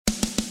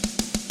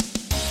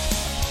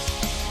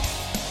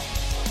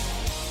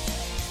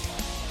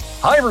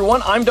Hi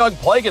everyone, I'm Doug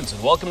Plagans,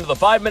 and welcome to the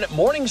 5-Minute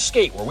Morning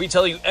Skate, where we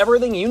tell you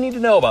everything you need to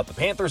know about the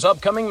Panthers'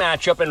 upcoming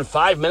matchup in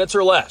 5 minutes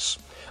or less.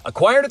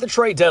 Acquired at the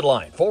trade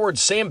deadline, forward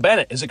Sam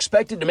Bennett is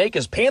expected to make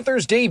his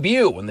Panthers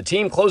debut when the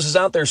team closes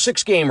out their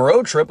 6-game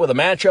road trip with a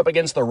matchup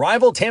against the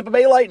rival Tampa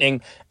Bay Lightning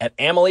at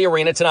Amalie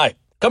Arena tonight.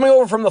 Coming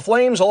over from the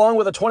Flames along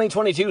with a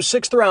 2022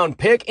 6th-round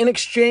pick in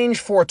exchange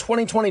for a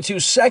 2022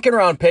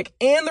 2nd-round pick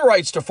and the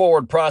rights to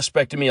forward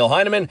prospect Emil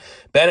Heineman,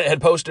 Bennett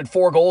had posted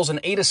 4 goals and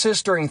 8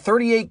 assists during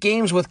 38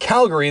 games with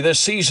Calgary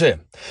this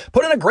season.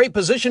 Put in a great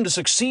position to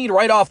succeed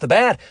right off the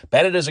bat,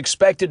 Bennett is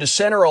expected to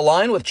center a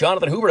line with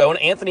Jonathan Huberdeau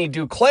and Anthony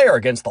Duclair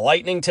against the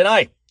Lightning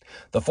tonight.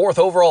 The 4th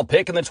overall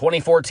pick in the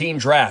 2014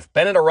 draft,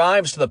 Bennett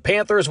arrives to the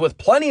Panthers with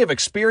plenty of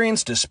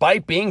experience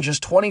despite being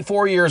just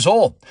 24 years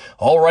old.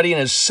 Already in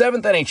his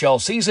 7th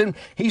NHL season,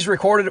 he's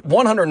recorded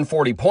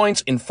 140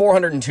 points in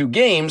 402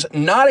 games,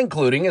 not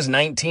including his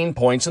 19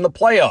 points in the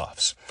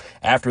playoffs.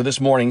 After this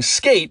morning's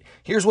skate,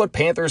 here's what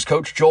Panthers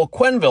coach Joel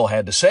Quenneville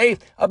had to say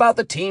about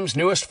the team's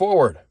newest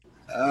forward.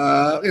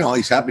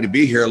 He's happy to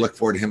be here. I look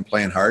forward to him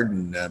playing hard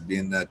and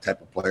being that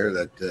type of player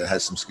that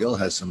has some skill,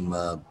 has some,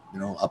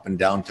 up and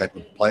down type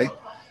of play.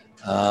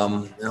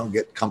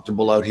 Get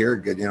comfortable out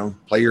here,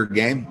 play your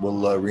game.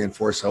 We'll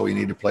reinforce how we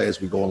need to play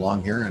as we go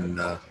along here.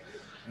 And,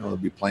 we'll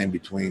be playing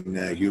between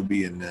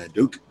Hubie and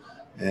Duke.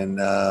 And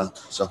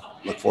so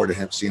look forward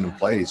to seeing him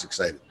play. He's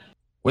excited.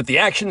 With the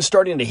action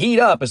starting to heat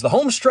up as the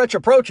home stretch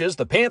approaches,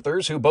 the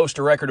Panthers, who boast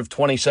a record of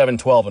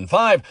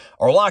 27-12-5,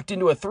 are locked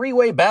into a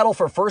 3-way battle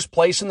for first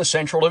place in the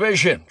Central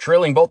Division,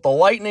 trailing both the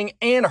Lightning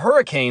and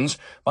Hurricanes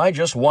by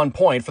just 1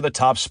 point for the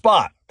top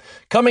spot.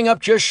 Coming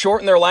up just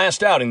short in their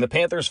last outing, the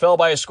Panthers fell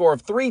by a score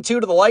of 3-2 to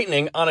the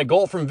Lightning on a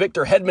goal from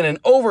Victor Hedman in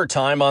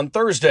overtime on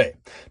Thursday.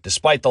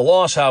 Despite the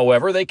loss,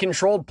 however, they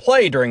controlled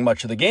play during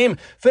much of the game,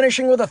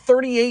 finishing with a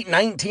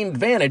 38-19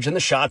 advantage in the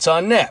shots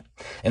on net.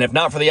 And if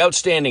not for the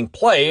outstanding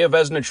play of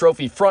Vezina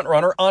Trophy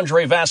frontrunner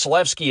Andrei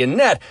Vasilevsky in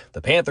net,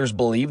 the Panthers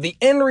believe the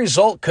end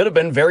result could have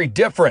been very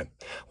different.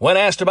 When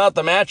asked about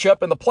the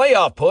matchup and the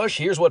playoff push,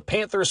 here's what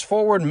Panthers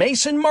forward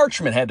Mason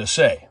Marchment had to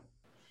say.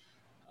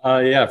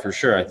 Yeah, for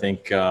sure. I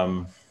think,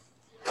 their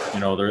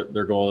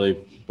goalie,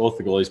 both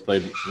the goalies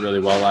played really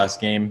well last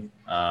game.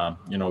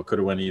 It could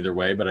have went either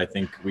way, but I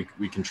think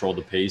we controlled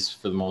the pace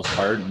for the most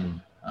part,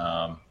 and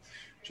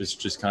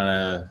just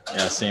kind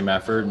of same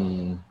effort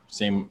and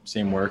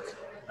same work.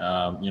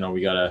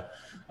 We got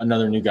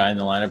another new guy in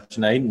the lineup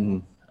tonight,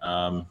 and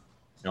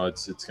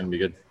it's going to be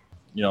good.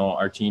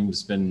 Our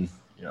team's been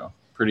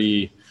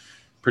pretty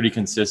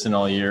consistent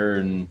all year,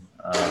 and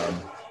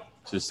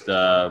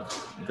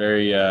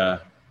very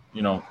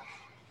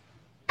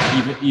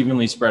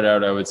evenly spread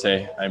out, I would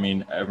say. I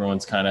mean,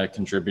 everyone's kind of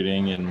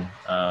contributing and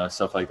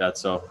stuff like that.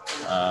 So,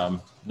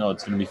 it's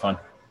going to be fun.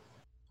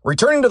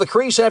 Returning to the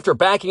crease after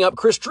backing up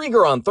Chris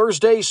Drieger on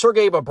Thursday,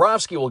 Sergei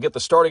Bobrovsky will get the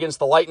start against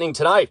the Lightning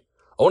tonight.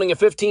 Owning a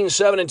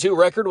 15-7-2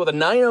 record with a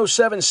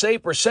 .907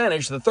 save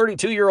percentage, the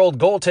 32-year-old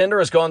goaltender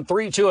has gone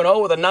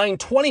 3-2-0 with a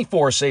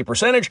 .924 save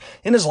percentage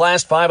in his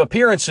last 5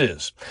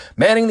 appearances.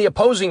 Manning the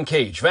opposing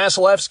cage,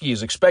 Vasilevsky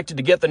is expected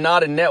to get the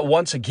nod in net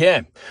once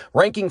again.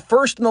 Ranking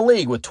first in the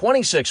league with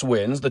 26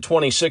 wins, the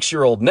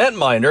 26-year-old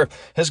netminder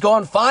has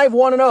gone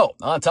 5-1-0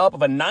 on top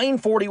of a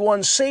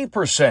 .941 save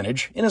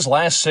percentage in his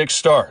last 6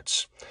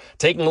 starts.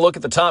 Taking a look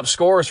at the top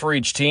scorers for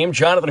each team,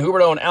 Jonathan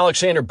Huberdeau and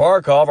Alexander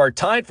Barkov are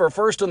tied for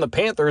first on the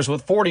Panthers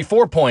with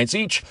 44 points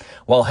each,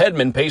 while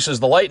Hedman paces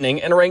the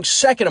Lightning and ranks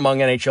second among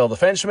NHL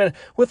defensemen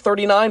with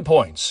 39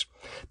 points.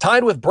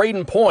 Tied with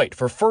Braden Point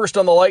for first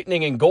on the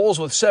Lightning in goals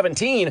with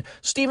 17,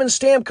 Steven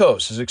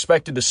Stamkos is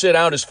expected to sit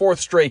out his 4th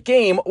straight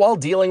game while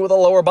dealing with a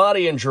lower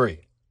body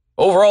injury.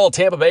 Overall,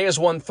 Tampa Bay has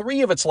won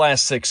 3 of its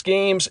last 6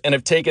 games and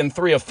have taken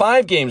 3 of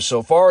 5 games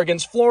so far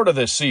against Florida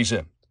this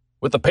season.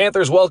 With the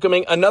Panthers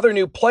welcoming another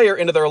new player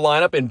into their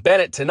lineup in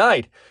Bennett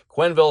tonight,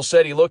 Quenneville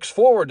said he looks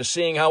forward to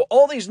seeing how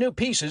all these new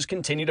pieces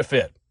continue to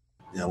fit.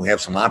 We have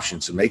some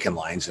options to making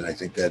lines, and I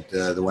think that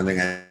the one thing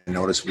I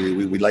noticed,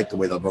 we like the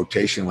way the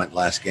rotation went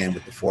last game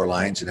with the 4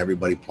 lines and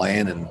everybody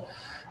playing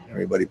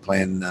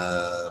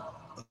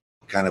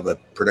kind of a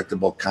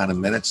predictable kind of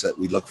minutes that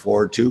we look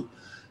forward to.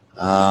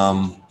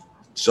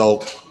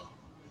 So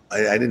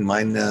I didn't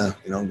mind,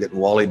 getting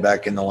Wally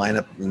back in the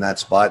lineup in that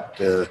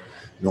spot,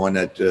 knowing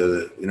that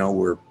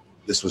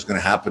this was going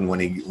to happen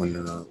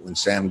when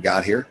Sam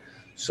got here.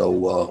 So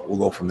we'll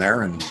go from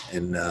there, and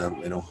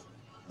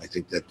I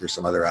think that there's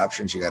some other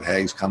options. You got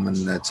Hags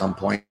coming at some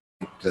point,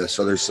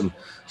 so there's some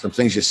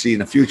things you see in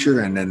the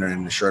future, and then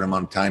in a short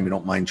amount of time, you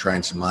don't mind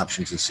trying some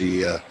options and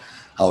see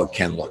how it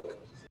can look.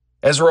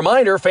 As a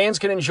reminder, fans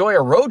can enjoy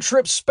a road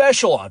trip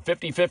special on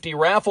 50/50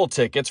 raffle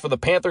tickets for the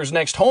Panthers'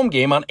 next home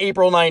game on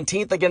April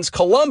 19th against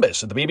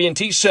Columbus at the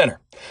BB&T Center.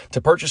 To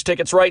purchase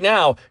tickets right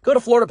now, go to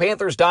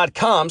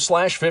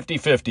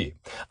floridapanthers.com/5050.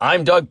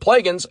 I'm Doug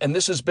Plagans, and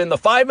this has been the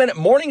 5-Minute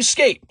Morning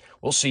Skate.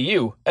 We'll see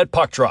you at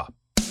Puck Drop.